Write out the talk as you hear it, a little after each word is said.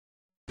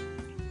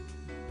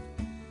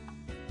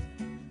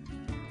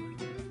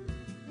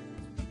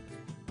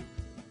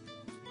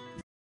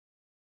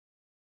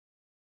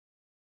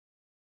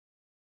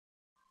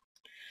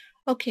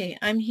Okay,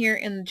 I'm here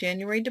in the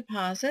January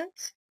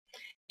deposits,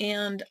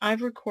 and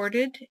I've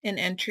recorded an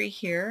entry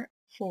here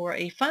for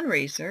a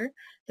fundraiser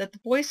that the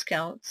Boy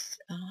Scouts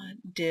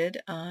did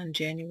on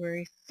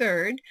January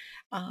 3rd,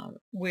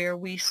 where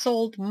we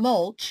sold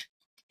mulch,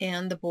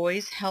 and the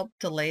boys helped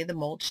to lay the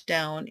mulch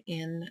down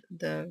in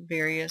the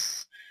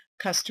various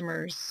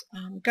customers'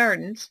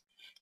 gardens,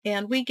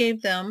 and we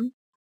gave them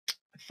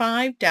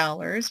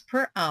 $5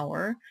 per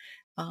hour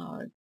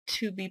uh,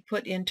 to be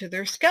put into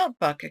their Scout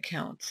Buck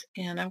accounts.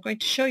 And I'm going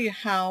to show you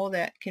how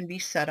that can be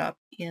set up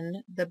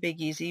in the Big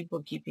Easy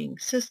bookkeeping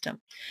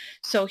system.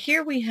 So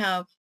here we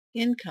have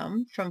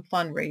income from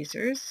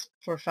fundraisers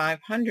for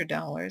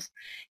 $500,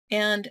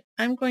 and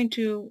I'm going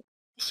to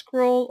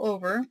scroll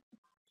over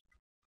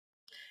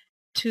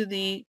to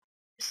the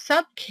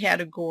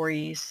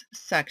subcategories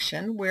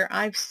section where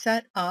I've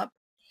set up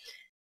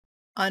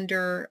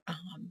under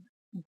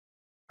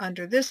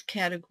under this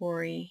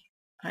category.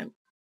 I'm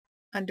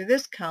Under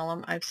this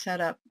column, I've set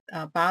up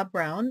Bob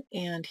Brown,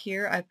 and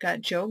here I've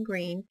got Joe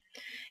Green,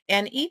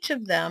 and each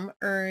of them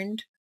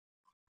earned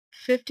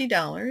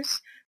 $50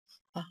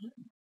 uh,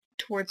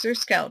 towards their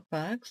Scout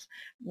Bucks,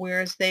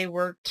 whereas they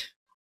worked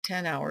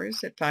 10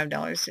 hours at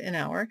 $5 an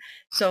hour.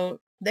 So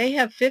they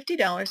have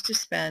 $50 to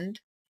spend,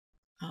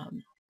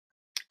 um,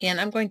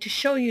 and I'm going to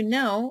show you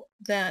now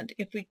that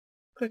if we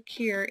click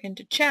here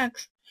into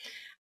checks,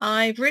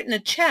 I've written a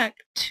check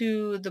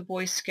to the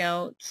Boy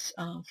Scouts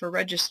for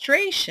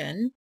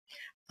registration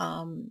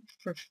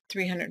for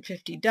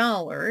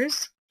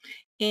 $350,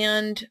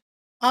 and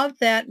of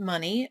that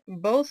money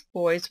both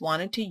boys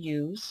wanted to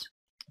use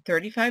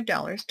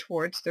 $35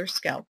 towards their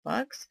Scout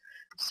Bucks.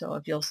 So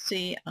if you'll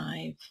see,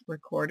 I've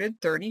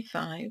recorded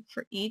 $35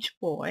 for each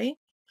boy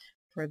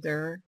for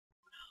their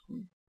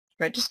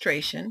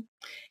registration,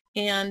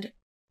 and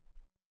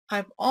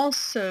I've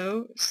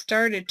also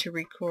started to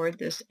record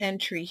this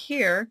entry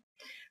here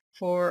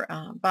for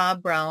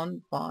Bob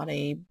Brown bought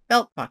a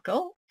belt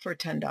buckle for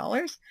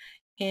 $10,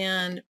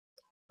 and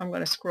I'm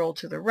going to scroll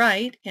to the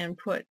right and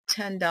put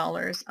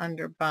 $10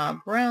 under Bob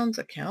Brown's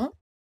account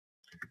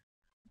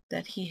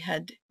that he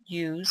had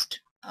used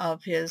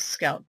of his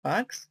Scout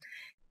Bucks.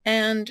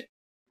 And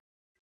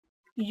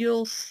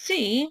you'll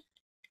see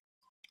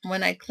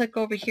when I click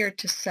over here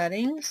to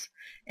settings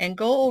and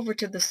go over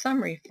to the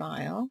summary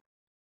file,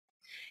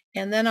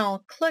 and then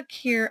I'll click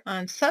here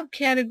on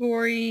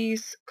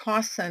subcategories,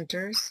 cost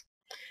centers,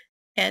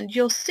 and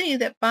you'll see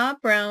that Bob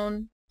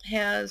Brown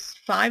has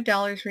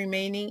 $5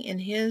 remaining in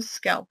his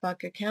Scout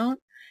Buck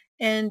account,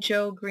 and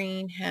Joe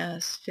Green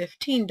has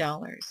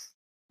 $15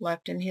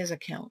 left in his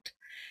account.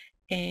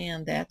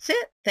 And that's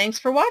it. Thanks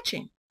for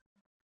watching.